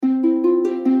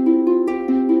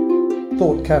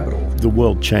Thought Capital. The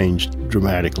world changed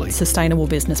dramatically. Sustainable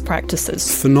business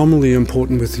practices. Phenomenally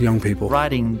important with young people.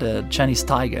 Riding the Chinese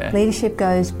tiger. Leadership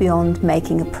goes beyond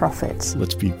making a profit.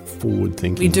 Let's be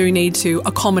forward-thinking. We do need to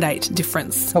accommodate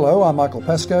difference. Hello, I'm Michael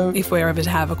Pascoe. If we're ever to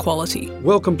have equality.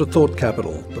 Welcome to Thought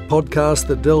Capital, the podcast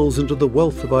that delves into the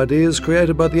wealth of ideas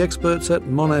created by the experts at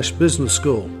Monash Business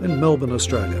School in Melbourne,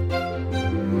 Australia.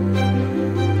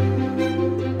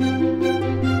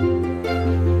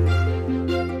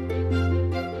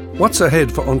 What's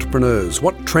ahead for entrepreneurs?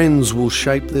 What trends will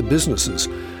shape their businesses?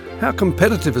 How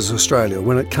competitive is Australia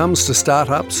when it comes to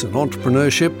startups and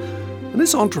entrepreneurship? And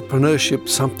is entrepreneurship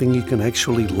something you can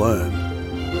actually learn?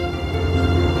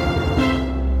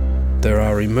 There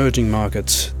are emerging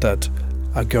markets that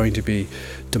are going to be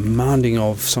demanding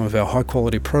of some of our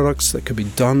high-quality products that could be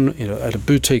done at a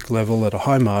boutique level, at a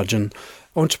high margin.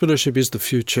 Entrepreneurship is the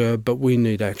future, but we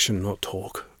need action, not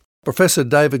talk. Professor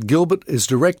David Gilbert is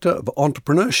Director of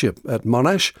Entrepreneurship at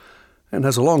Monash and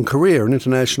has a long career in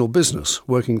international business,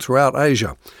 working throughout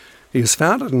Asia. He has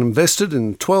founded and invested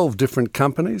in 12 different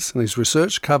companies, and his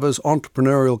research covers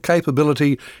entrepreneurial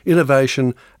capability,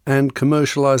 innovation and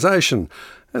commercialisation,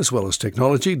 as well as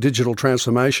technology, digital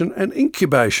transformation and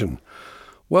incubation.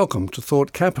 Welcome to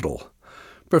Thought Capital.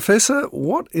 Professor,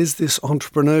 what is this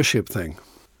entrepreneurship thing?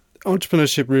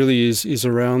 Entrepreneurship really is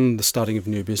around the starting of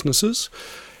new businesses.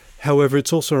 However,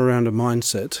 it's also around a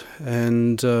mindset,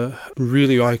 and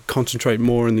really I concentrate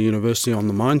more in the university on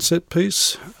the mindset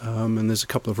piece, and there's a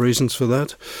couple of reasons for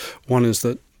that. One is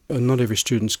that not every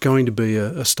student's going to be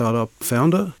a startup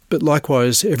founder, but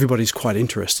likewise everybody's quite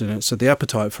interested in it, so the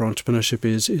appetite for entrepreneurship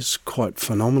is quite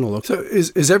phenomenal. So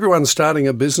is everyone starting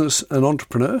a business an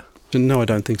entrepreneur? No, I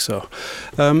don't think so.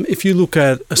 If you look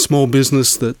at a small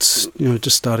business that's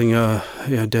just starting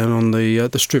down on the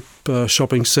strip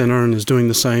shopping centre and is doing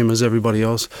the same as everybody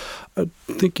else, I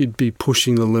think you'd be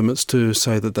pushing the limits to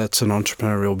say that that's an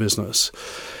entrepreneurial business.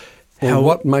 Well,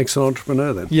 what makes an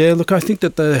entrepreneur then? Yeah, look, I think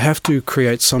that they have to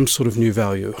create some sort of new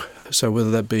value. So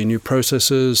whether that be new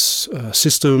processes,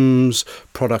 systems,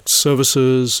 products,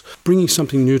 services, bringing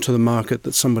something new to the market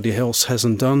that somebody else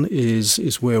hasn't done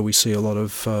is where we see a lot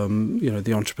of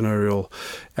the entrepreneurial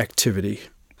activity.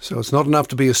 So it's not enough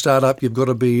to be a startup; you've got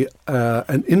to be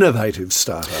an innovative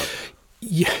startup.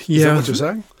 Yeah. Is that what you're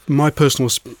saying? My personal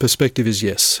perspective is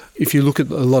yes. If you look at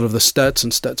a lot of the stats,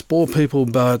 and stats bore people,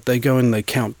 but they go and they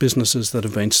count businesses that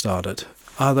have been started.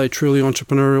 Are they truly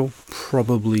entrepreneurial?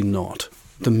 Probably not.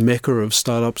 The mecca of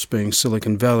startups being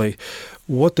Silicon Valley,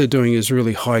 what they're doing is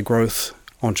really high growth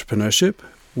entrepreneurship,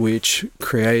 which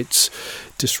creates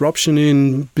disruption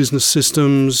in business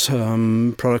systems,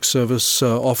 product service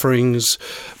offerings,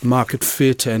 market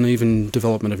fit, and even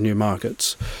development of new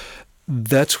markets.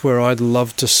 That's where I'd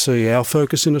love to see our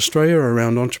focus in Australia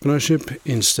around entrepreneurship,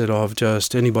 instead of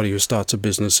just anybody who starts a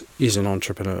business is an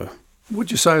entrepreneur. Would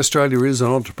you say Australia is an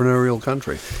entrepreneurial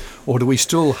country? Or do we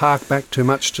still hark back too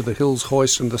much to the hills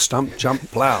hoist and the stump jump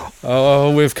plough?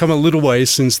 Oh, we've come a little way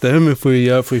since then if we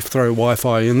throw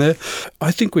Wi-Fi in there.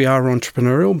 I think we are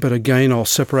entrepreneurial, but again, I'll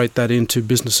separate that into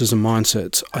businesses and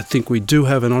mindsets. I think we do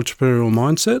have an entrepreneurial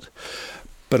mindset,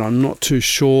 but I'm not too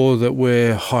sure that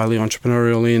we're highly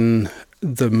entrepreneurial in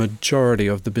the majority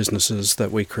of the businesses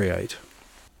that we create.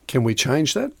 Can we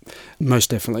change that? Most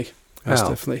definitely. How?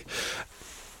 Definitely.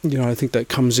 I think that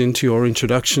comes into your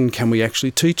introduction. Can we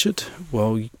actually teach it?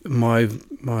 Well, my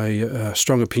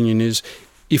strong opinion is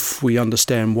if we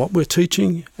understand what we're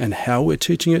teaching and how we're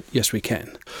teaching it, yes, we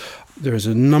can. There is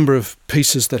a number of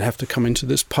pieces that have to come into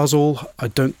this puzzle. I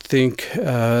don't think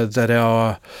that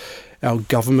our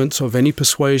governments of any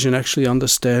persuasion actually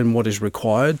understand what is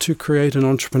required to create an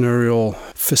entrepreneurial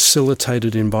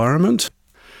facilitated environment.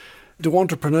 Do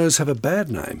entrepreneurs have a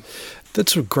bad name?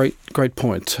 That's a great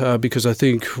point, because I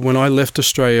think when I left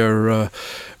Australia,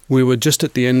 we were just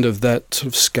at the end of that sort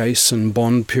of Skase and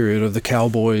Bond period of the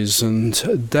cowboys, and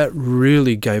that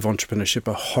really gave entrepreneurship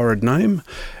a horrid name.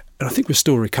 And I think we're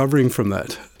still recovering from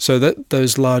that. So that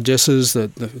those large S's, the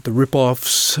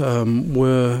rip-offs,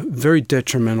 were very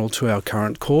detrimental to our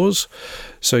current cause.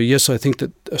 So yes, I think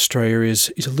that Australia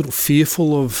is a little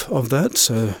fearful of that,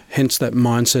 so hence that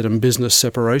mindset and business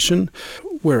separation.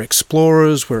 We're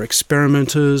explorers, we're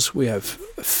experimenters, we have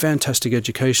a fantastic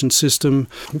education system,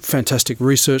 fantastic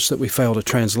research that we fail to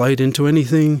translate into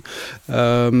anything.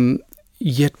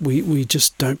 Yet we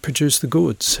just don't produce the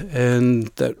goods, and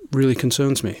that really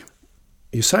concerns me.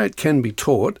 You say it can be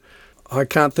taught. I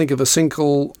can't think of a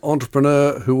single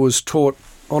entrepreneur who was taught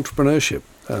entrepreneurship.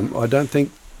 I don't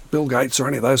think Bill Gates or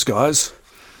any of those guys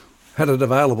had it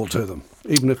available to them,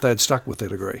 even if they'd stuck with their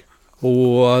degree.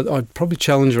 Or I'd probably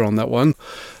challenge her on that one.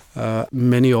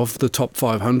 Many of the top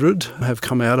 500 have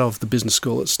come out of the business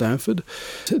school at Stanford.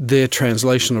 Their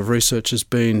translation of research has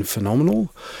been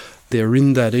phenomenal. They're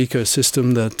in that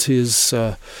ecosystem that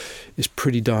is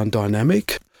pretty darn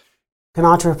dynamic. Can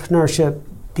entrepreneurship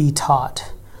be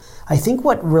taught? I think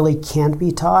what really can't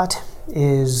be taught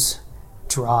is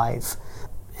drive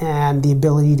and the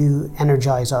ability to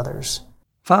energize others.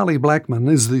 Farley Blackman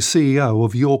is the CEO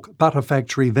of York Butter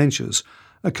Factory Ventures,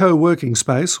 a co-working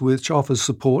space which offers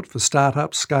support for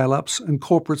startups, scale-ups and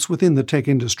corporates within the tech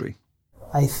industry.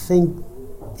 I think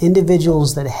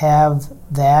individuals that have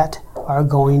that are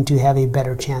going to have a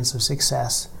better chance of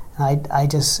success. I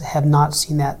just have not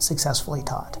seen that successfully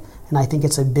taught. And I think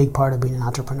it's a big part of being an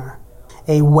entrepreneur.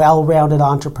 A well-rounded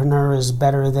entrepreneur is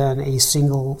better than a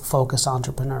single-focused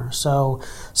entrepreneur. So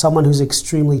someone who's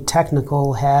extremely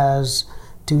technical has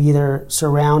to either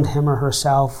surround him or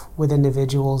herself with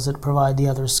individuals that provide the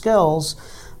other skills.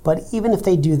 But even if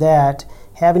they do that,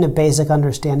 having a basic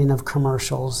understanding of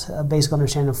commercials, a basic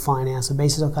understanding of finance, a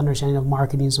basic understanding of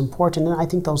marketing is important, and I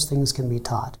think those things can be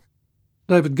taught.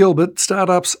 David Gilbert,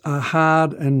 startups are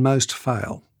hard and most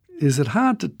fail. Is it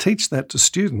hard to teach that to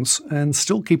students and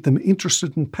still keep them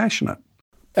interested and passionate?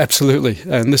 Absolutely,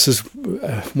 and this is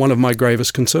one of my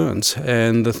gravest concerns.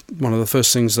 And one of the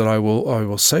first things that I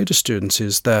will say to students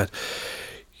is that,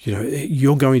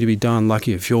 you're going to be darn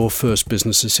lucky if your first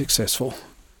business is successful.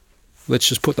 Let's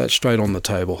just put that straight on the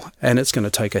table, and it's going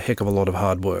to take a heck of a lot of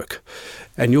hard work.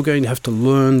 And you're going to have to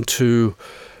learn to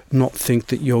not think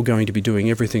that you're going to be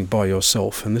doing everything by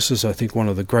yourself. And this is, I think, one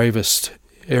of the gravest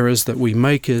errors that we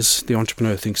make is the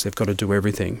entrepreneur thinks they've got to do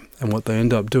everything. And what they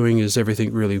end up doing is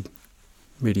everything really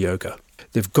mediocre.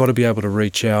 They've got to be able to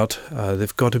reach out.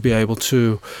 They've got to be able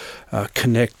to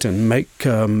connect and make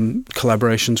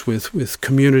collaborations with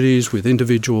communities, with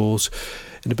individuals,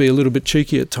 and to be a little bit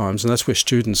cheeky at times. And that's where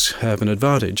students have an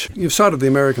advantage. You've cited the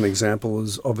American example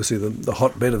as obviously the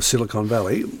hotbed of Silicon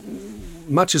Valley.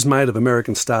 Much is made of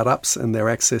American startups and their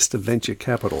access to venture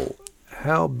capital.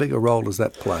 How big a role does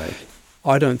that play?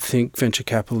 I don't think venture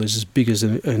capital is as big as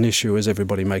an issue as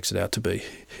everybody makes it out to be.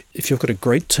 If you've got a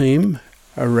great team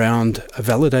around a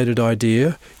validated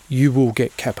idea, you will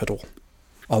get capital.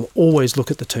 I'll always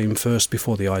look at the team first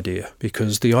before the idea,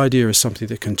 because the idea is something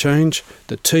that can change.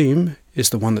 The team is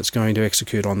the one that's going to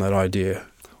execute on that idea.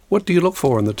 What do you look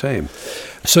for in the team?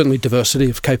 Certainly diversity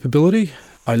of capability.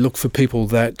 I look for people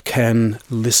that can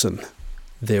listen.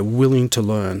 They're willing to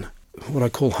learn. What I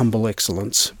call humble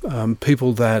excellence.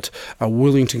 People that are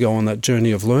willing to go on that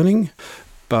journey of learning,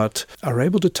 but are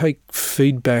able to take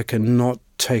feedback and not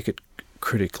take it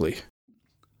critically.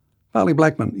 Farley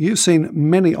Blackman, you've seen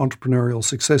many entrepreneurial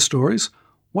success stories.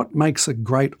 What makes a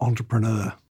great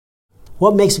entrepreneur?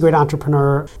 What makes a great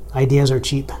entrepreneur? Ideas are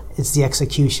cheap. It's the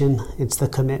execution, it's the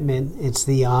commitment, it's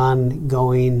the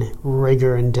ongoing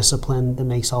rigor and discipline that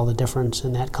makes all the difference,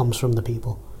 and that comes from the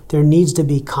people. There needs to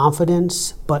be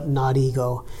confidence, but not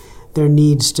ego. There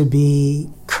needs to be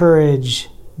courage,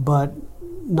 but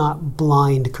not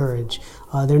blind courage.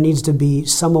 There needs to be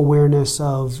some awareness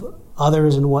of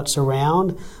others and what's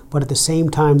around, but at the same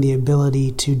time, the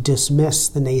ability to dismiss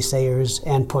the naysayers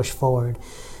and push forward.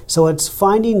 So it's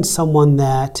finding someone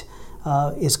that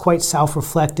is quite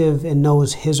self-reflective and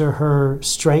knows his or her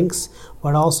strengths,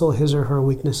 but also his or her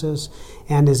weaknesses,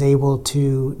 and is able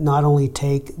to not only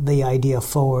take the idea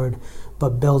forward,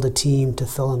 but build a team to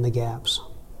fill in the gaps.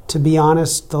 To be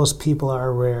honest, those people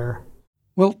are rare.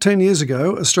 Well, 10 years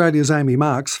ago, Australia's Amy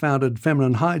Marks founded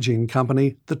feminine hygiene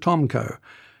company The Tomco.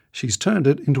 She's turned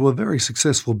it into a very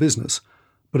successful business,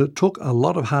 but it took a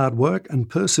lot of hard work and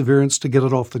perseverance to get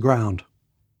it off the ground.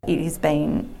 It has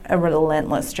been a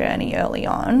relentless journey early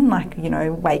on,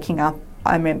 waking up.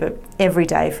 I remember every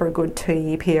day for a good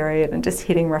 2-year period and just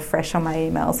hitting refresh on my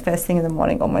emails first thing in the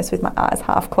morning, almost with my eyes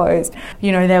half closed.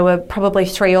 There were probably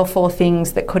 3 or 4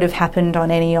 things that could have happened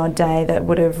on any odd day that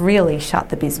would have really shut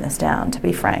the business down, to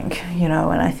be frank. And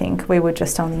I think we were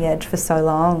just on the edge for so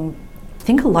long. I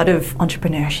think a lot of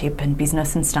entrepreneurship and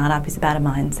business and startup is about a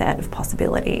mindset of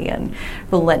possibility and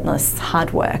relentless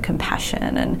hard work and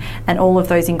passion, and all of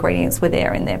those ingredients were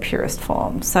there in their purest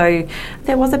form. So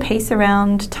there was a piece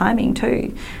around timing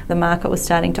too. The market was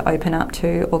starting to open up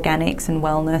to organics and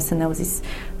wellness, and there was this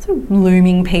sort of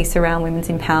looming piece around women's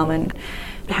empowerment.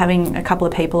 Having a couple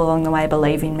of people along the way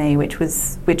believe in me, which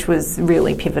was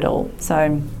really pivotal.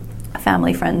 So a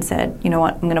family friend said, you know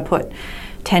what, I'm going to put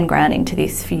 10 grand into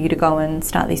this for you to go and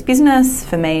start this business.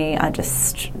 For me, I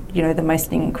just, the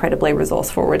most incredibly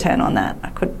resourceful return on that I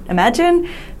could imagine.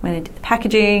 When I did the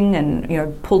packaging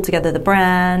and, pulled together the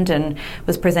brand and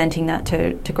was presenting that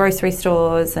to grocery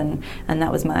stores, and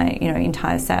that was my,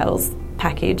 entire sales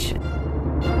package.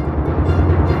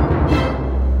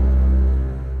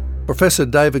 Professor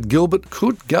David Gilbert,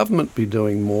 could government be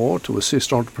doing more to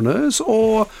assist entrepreneurs?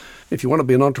 Or if you want to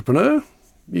be an entrepreneur,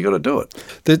 you got to do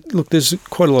it. Look, there's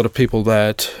quite a lot of people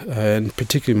that, and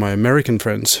particularly my American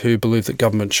friends, who believe that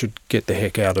government should get the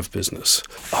heck out of business.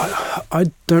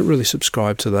 I don't really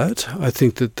subscribe to that. I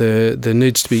think that there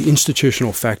needs to be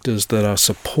institutional factors that are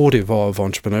supportive of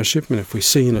entrepreneurship. And if we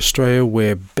see in Australia,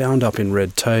 we're bound up in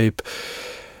red tape.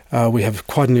 We have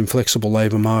quite an inflexible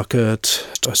labour market.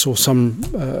 I saw some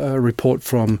report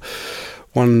from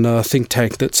one think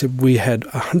tank that said we had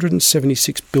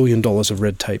 $176 billion of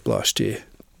red tape last year.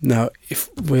 Now, if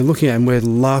we're looking at, and we're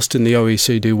last in the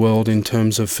OECD world in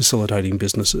terms of facilitating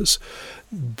businesses,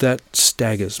 that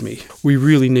staggers me. We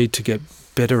really need to get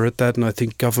better at that, and I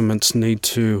think governments need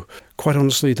to, quite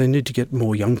honestly, they need to get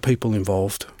more young people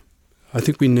involved. I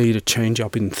think we need a change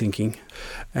up in thinking,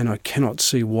 and I cannot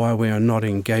see why we are not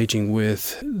engaging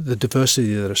with the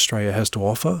diversity that Australia has to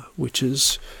offer, which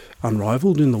is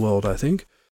unrivaled in the world, I think.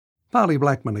 Marley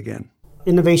Blackman again.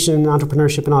 Innovation and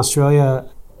entrepreneurship in Australia,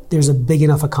 there's a big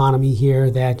enough economy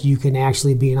here that you can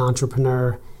actually be an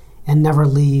entrepreneur and never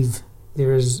leave.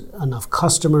 There's enough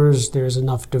customers, there's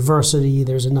enough diversity,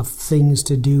 there's enough things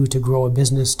to do to grow a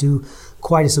business to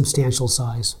quite a substantial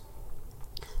size.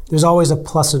 There's always a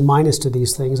plus and minus to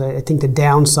these things. I think the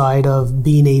downside of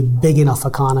being a big enough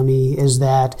economy is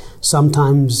that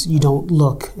sometimes you don't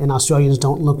look, and Australians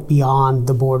don't look beyond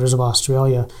the borders of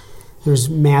Australia. There's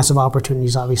massive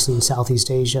opportunities, obviously, in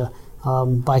Southeast Asia.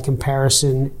 By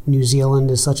comparison, New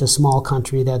Zealand is such a small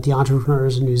country that the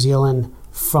entrepreneurs in New Zealand,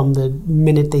 from the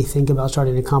minute they think about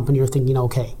starting a company, are thinking,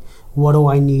 okay, what do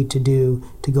I need to do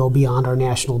to go beyond our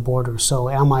national borders? So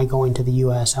am I going to the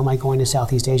US? Am I going to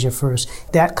Southeast Asia first?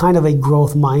 That kind of a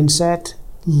growth mindset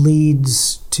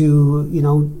leads to,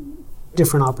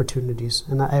 different opportunities.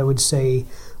 And I would say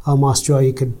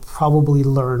Australia could probably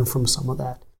learn from some of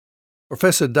that.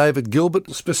 Professor David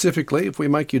Gilbert, specifically, if we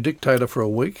make you dictator for a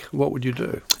week, what would you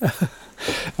do?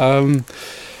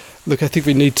 Look, I think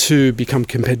we need to become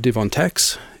competitive on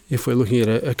tax. If we're looking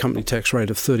at a company tax rate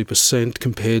of 30%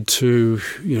 compared to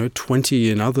 20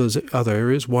 in other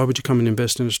areas, why would you come and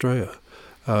invest in Australia?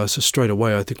 So straight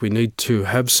away, I think we need to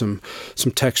have some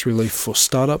tax relief for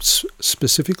startups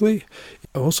specifically.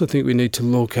 I also think we need to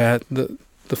look at the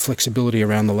flexibility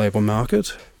around the labour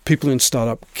market. People in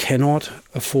startup cannot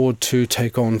afford to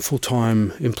take on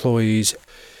full-time employees.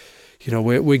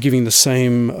 We're giving the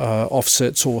same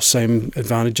offsets or same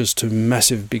advantages to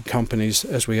massive big companies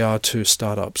as we are to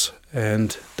startups,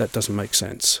 and that doesn't make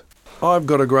sense. I've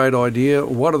got a great idea.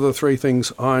 What are the 3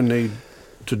 things I need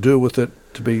to do with it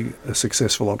to be a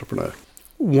successful entrepreneur?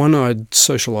 One, I'd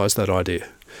socialise that idea.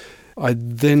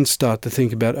 I'd then start to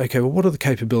think about, okay, well, what are the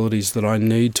capabilities that I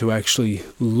need to actually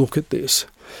look at this?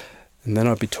 And then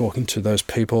I'd be talking to those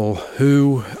people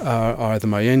who are either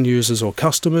my end users or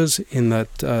customers in that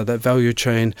value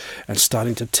chain and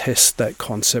starting to test that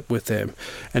concept with them.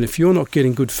 And if you're not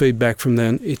getting good feedback from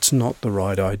them, it's not the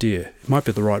right idea. It might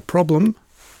be the right problem,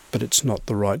 but it's not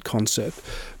the right concept.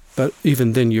 But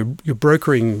even then, you're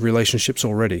brokering relationships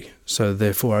already. So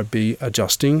therefore, I'd be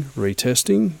adjusting,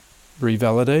 retesting,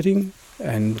 revalidating,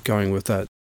 and going with that.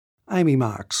 Amy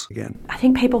Marks again. I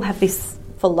think people have this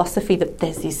philosophy that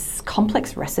there's this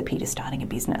complex recipe to starting a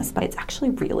business, but it's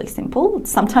actually really simple.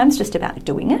 It's sometimes just about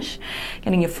doing it,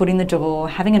 getting your foot in the door,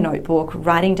 having a notebook,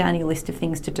 writing down your list of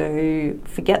things to do,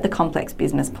 forget the complex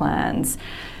business plans,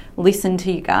 listen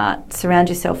to your gut, surround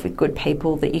yourself with good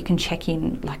people that you can check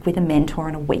in like with a mentor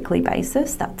on a weekly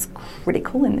basis. That's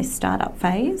critical in this startup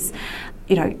phase.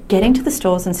 Get into the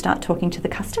stores and start talking to the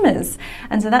customers.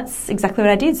 And so that's exactly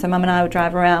what I did. So Mum and I would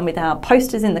drive around with our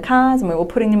posters in the cars, and we were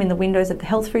putting them in the windows of the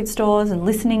health food stores and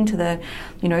listening to the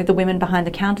women behind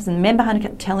the counters and the men behind the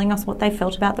counters telling us what they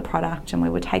felt about the product. And we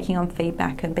were taking on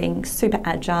feedback and being super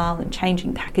agile and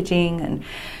changing packaging, and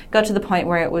got to the point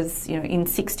where it was, in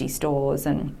 60 stores,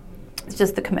 and it's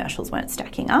just the commercials weren't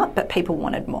stacking up, but people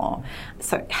wanted more.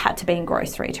 So it had to be in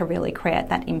grocery to really create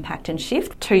that impact and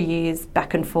shift. 2 years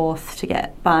back and forth to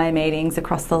get buyer meetings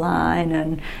across the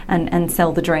line and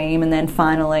sell the dream, and then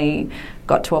finally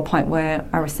got to a point where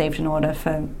I received an order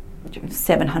for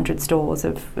 700 stores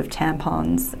of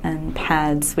tampons and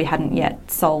pads. We hadn't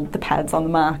yet sold the pads on the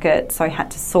market, so I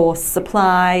had to source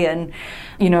supply and,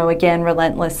 again,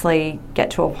 relentlessly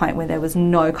get to a point where there was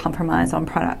no compromise on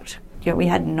product. We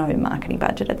had no marketing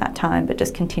budget at that time, but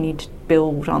just continued to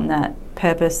build on that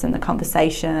purpose and the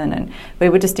conversation, and we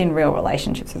were just in real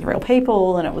relationships with real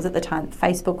people, and it was at the time that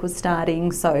Facebook was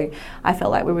starting, so I felt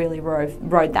like we really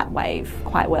rode that wave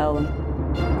quite well.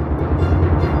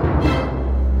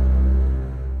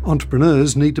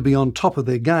 Entrepreneurs need to be on top of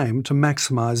their game to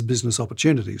maximise business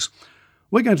opportunities.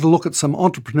 We're going to look at some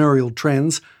entrepreneurial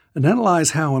trends and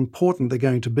analyse how important they're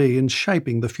going to be in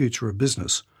shaping the future of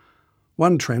business.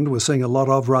 One trend we're seeing a lot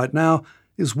of right now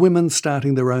is women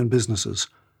starting their own businesses.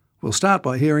 We'll start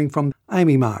by hearing from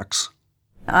Amy Marks.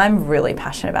 I'm really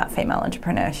passionate about female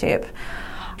entrepreneurship.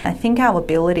 I think our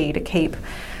ability to keep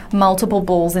multiple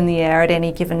balls in the air at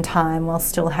any given time while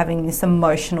still having this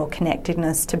emotional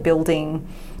connectedness to building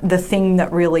the thing that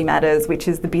really matters, which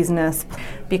is the business,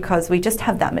 because we just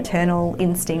have that maternal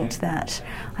instinct that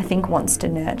I think wants to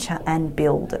nurture and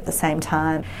build at the same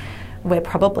time. We're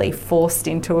probably forced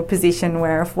into a position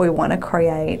where if we want to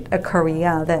create a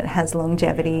career that has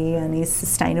longevity and is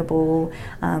sustainable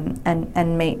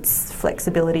and meets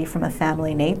flexibility from a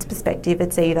family needs perspective,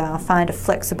 it's either find a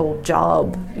flexible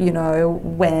job,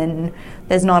 when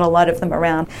there's not a lot of them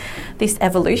around. This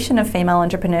evolution of female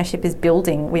entrepreneurship is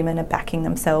building. Women are backing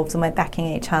themselves and we're backing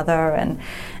each other,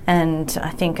 and I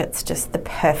think it's just the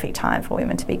perfect time for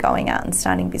women to be going out and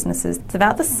starting businesses. It's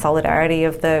about the solidarity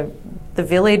of the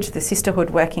village, the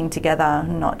sisterhood working together,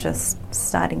 not just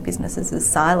starting businesses as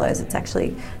silos. It's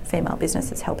actually female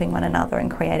businesses helping one another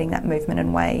and creating that movement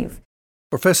and wave.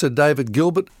 Professor David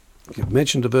Gilbert, you've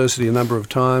mentioned diversity a number of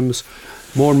times.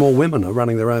 More and more women are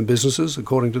running their own businesses,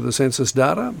 according to the census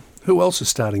data. Who else is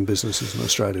starting businesses in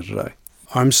Australia today?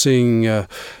 I'm seeing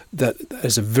that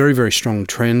as a very, very strong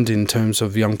trend in terms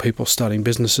of young people starting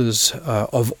businesses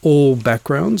of all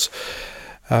backgrounds.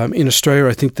 In Australia,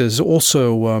 I think there's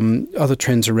also other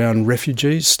trends around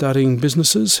refugees starting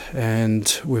businesses,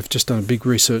 and we've just done a big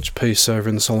research piece over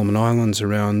in the Solomon Islands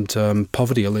around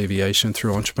poverty alleviation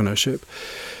through entrepreneurship.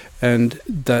 And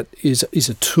that is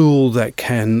a tool that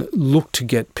can look to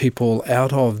get people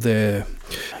out of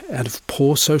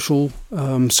poor social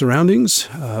surroundings,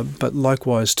 but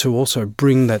likewise to also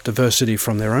bring that diversity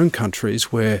from their own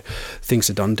countries where things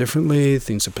are done differently,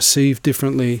 things are perceived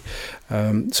differently.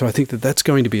 So I think that's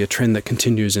going to be a trend that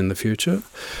continues in the future.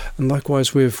 And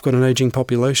likewise, we've got an ageing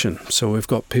population. So we've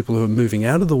got people who are moving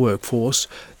out of the workforce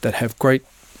that have great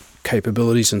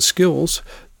capabilities and skills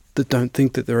that don't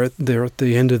think that they're at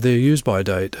the end of their use-by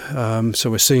date.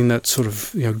 So we're seeing that sort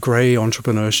of grey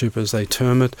entrepreneurship, as they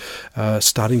term it,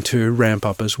 starting to ramp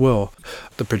up as well.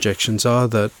 The projections are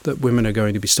that women are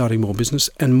going to be starting more business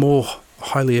and more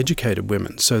highly educated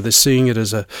women. So they're seeing it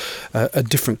as a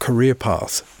different career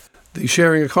path. The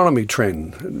sharing economy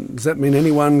trend, does that mean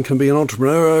anyone can be an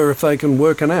entrepreneur if they can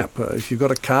work an app? If you've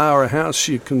got a car or a house,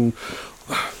 you can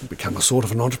become a sort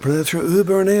of an entrepreneur through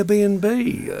Uber and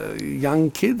Airbnb.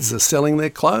 Young kids are selling their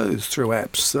clothes through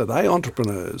apps. Are they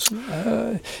entrepreneurs?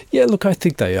 Yeah, look, I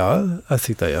think they are.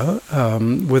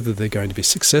 Whether they're going to be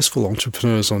successful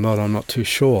entrepreneurs or not, I'm not too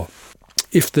sure.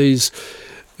 If these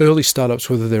early startups,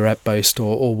 whether they're app-based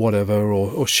or whatever,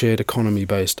 or shared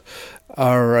economy-based,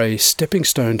 are a stepping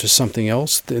stone to something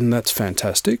else, then that's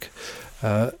fantastic.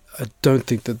 I don't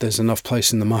think that there's enough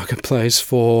place in the marketplace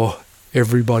for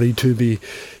everybody to be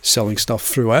selling stuff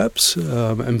through apps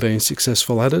and being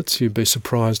successful at it. You'd be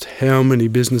surprised how many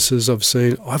businesses I've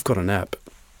seen, I've got an app,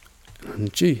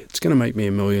 and gee, it's going to make me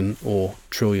 $1 million or $1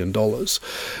 trillion.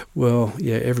 Well,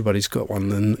 yeah, everybody's got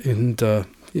one, and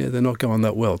they're not going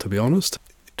that well, to be honest.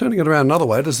 Turning it around another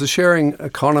way, does the sharing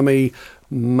economy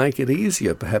make it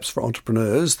easier perhaps for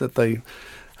entrepreneurs that they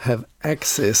have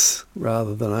access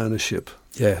rather than ownership?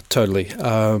 Yeah, totally.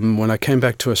 When I came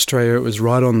back to Australia, it was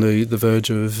right on the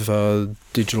verge of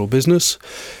digital business,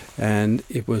 and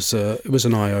it was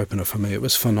an eye-opener for me. It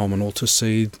was phenomenal to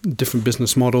see different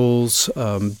business models,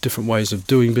 different ways of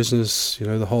doing business.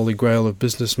 The holy grail of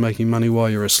business, making money while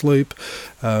you're asleep,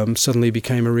 suddenly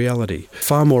became a reality.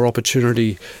 Far more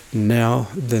opportunity now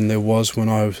than there was when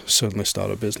I certainly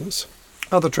started business.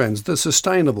 Other trends, the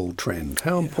sustainable trend.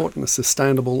 How important are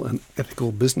sustainable and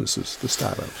ethical businesses to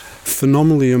startups?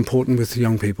 Phenomenally important with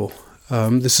young people.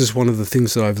 This is one of the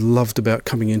things that I've loved about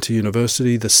coming into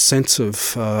university, the sense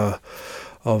of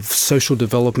social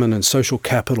development and social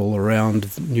capital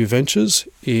around new ventures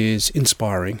is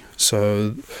inspiring.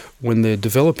 So when they're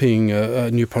developing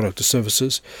a new product or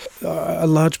services, a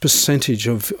large percentage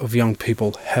of young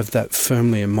people have that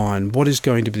firmly in mind. What is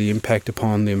going to be the impact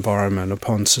upon the environment,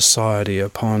 upon society,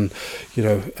 upon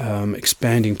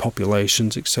expanding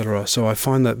populations, etc. So I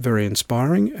find that very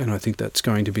inspiring, and I think that's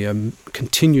going to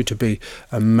continue to be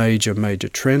a major, major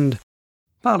trend.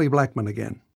 Marley Blackman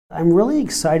again. I'm really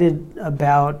excited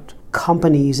about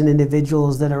companies and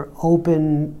individuals that are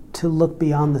open to look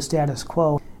beyond the status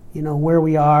quo. Where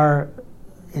we are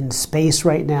in space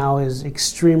right now is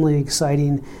extremely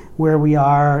exciting. Where we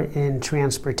are in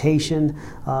transportation,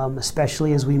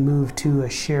 especially as we move to a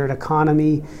shared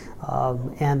economy,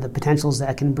 and the potentials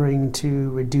that can bring to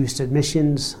reduced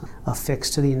emissions, a fix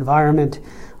to the environment.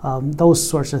 Those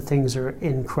sorts of things are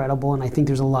incredible, and I think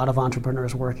there's a lot of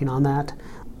entrepreneurs working on that.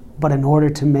 But in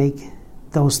order to make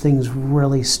those things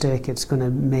really stick,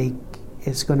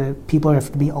 people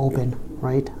have to be open,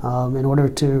 right? In order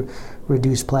to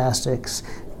reduce plastics,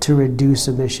 to reduce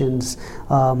emissions,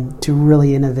 to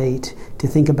really innovate, to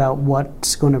think about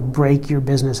what's going to break your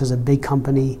business as a big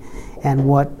company and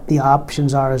what the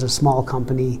options are as a small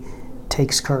company. It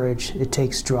takes courage, it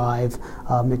takes drive,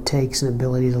 it takes an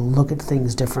ability to look at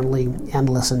things differently and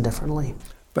listen differently.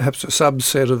 Perhaps a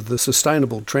subset of the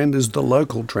sustainable trend is the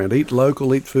local trend. Eat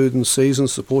local, eat food in season,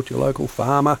 support your local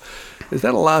farmer. Is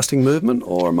that a lasting movement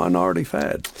or a minority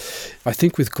fad? I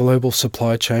think with global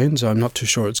supply chains, I'm not too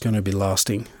sure it's going to be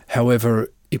lasting. However,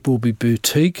 it will be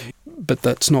boutique, but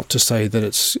that's not to say that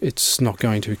it's not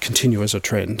going to continue as a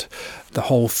trend. The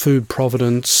whole food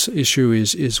provenance issue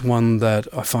is one that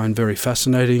I find very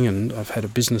fascinating, and I've had a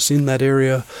business in that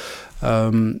area.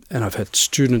 And I've had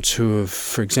students who have,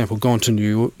 for example, gone to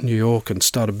New York and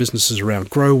started businesses around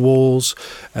grow walls.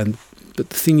 But the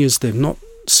thing is, they've not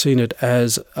seen it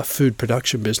as a food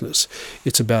production business.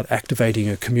 It's about activating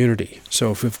a community. So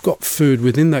if we've got food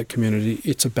within that community,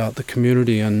 it's about the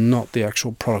community and not the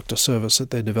actual product or service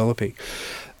that they're developing.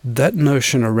 That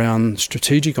notion around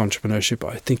strategic entrepreneurship,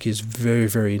 I think, is very,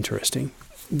 very interesting.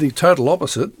 The total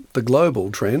opposite, the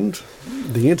global trend,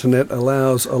 the internet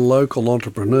allows a local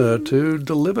entrepreneur to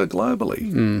deliver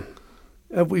globally.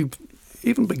 Have we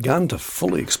even begun to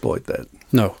fully exploit that?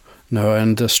 No,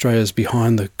 and Australia's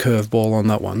behind the curveball on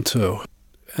that one too.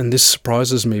 And this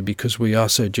surprises me because we are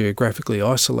so geographically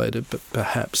isolated, but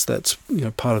perhaps that's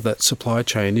part of that supply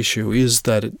chain issue is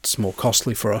that it's more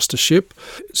costly for us to ship.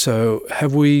 So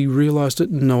have we realised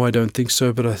it? No, I don't think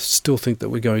so, but I still think that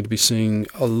we're going to be seeing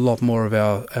a lot more of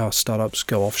our startups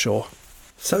go offshore.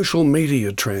 Social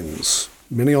media trends.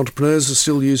 Many entrepreneurs are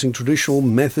still using traditional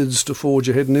methods to forge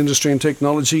ahead in industry and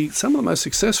technology. Some of the most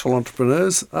successful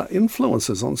entrepreneurs are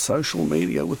influencers on social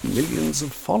media with millions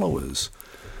of followers.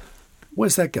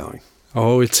 Where's that going?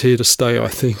 Oh, it's here to stay, I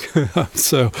think.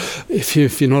 So if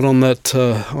you're not on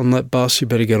that bus, you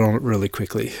better get on it really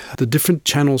quickly. The different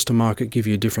channels to market give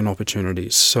you different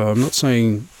opportunities. So I'm not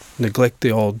saying neglect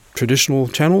the old traditional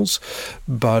channels,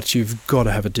 but you've got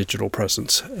to have a digital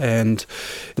presence. And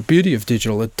the beauty of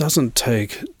digital, it doesn't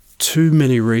take too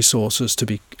many resources to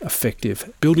be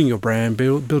effective. Building your brand,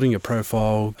 building your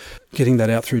profile, getting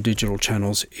that out through digital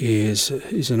channels is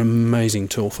an amazing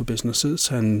tool for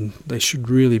businesses, and they should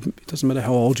really, it doesn't matter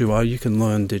how old you are, you can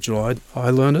learn digital.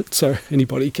 I learned it, so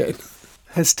anybody can.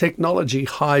 Has technology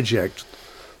hijacked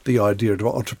the idea of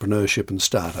entrepreneurship and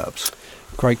startups?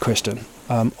 Great question.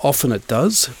 Often it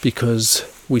does, because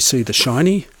we see the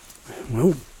shiny.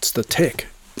 Well, it's the tech.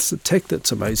 It's the tech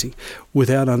that's amazing,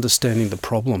 without understanding the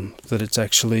problem that it's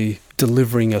actually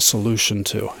delivering a solution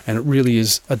to. And it really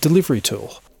is a delivery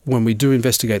tool. When we do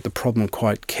investigate the problem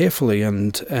quite carefully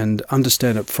and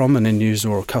understand it from an end user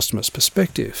or customer's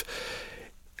perspective,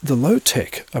 the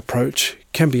low-tech approach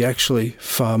can be actually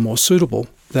far more suitable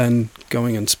than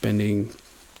going and spending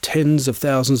tens of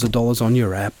thousands of dollars on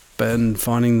your app and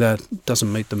finding that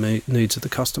doesn't meet the needs of the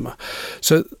customer.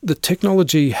 So the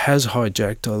technology has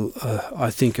hijacked, I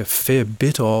think, a fair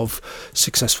bit of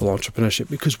successful entrepreneurship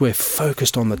because we're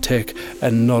focused on the tech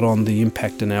and not on the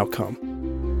impact and outcome.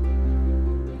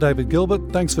 David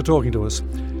Gilbert, thanks for talking to us.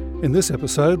 In this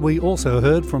episode, we also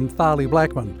heard from Farley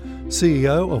Blackman,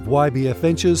 CEO of YBF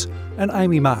Ventures, and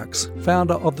Amy Marks,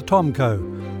 founder of the Tom Co.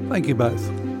 Thank you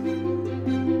both.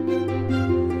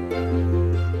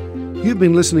 You've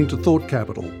been listening to Thought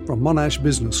Capital from Monash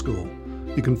Business School.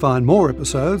 You can find more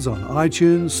episodes on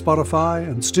iTunes, Spotify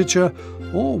and Stitcher,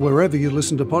 or wherever you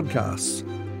listen to podcasts.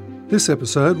 This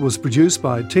episode was produced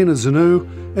by Tina Zanu,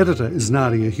 editor is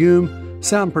Nadia Hume,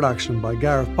 sound production by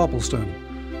Gareth Popplestone.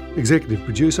 Executive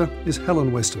producer is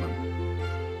Helen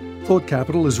Westerman. Thought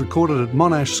Capital is recorded at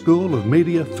Monash School of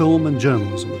Media, Film and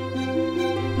Journalism.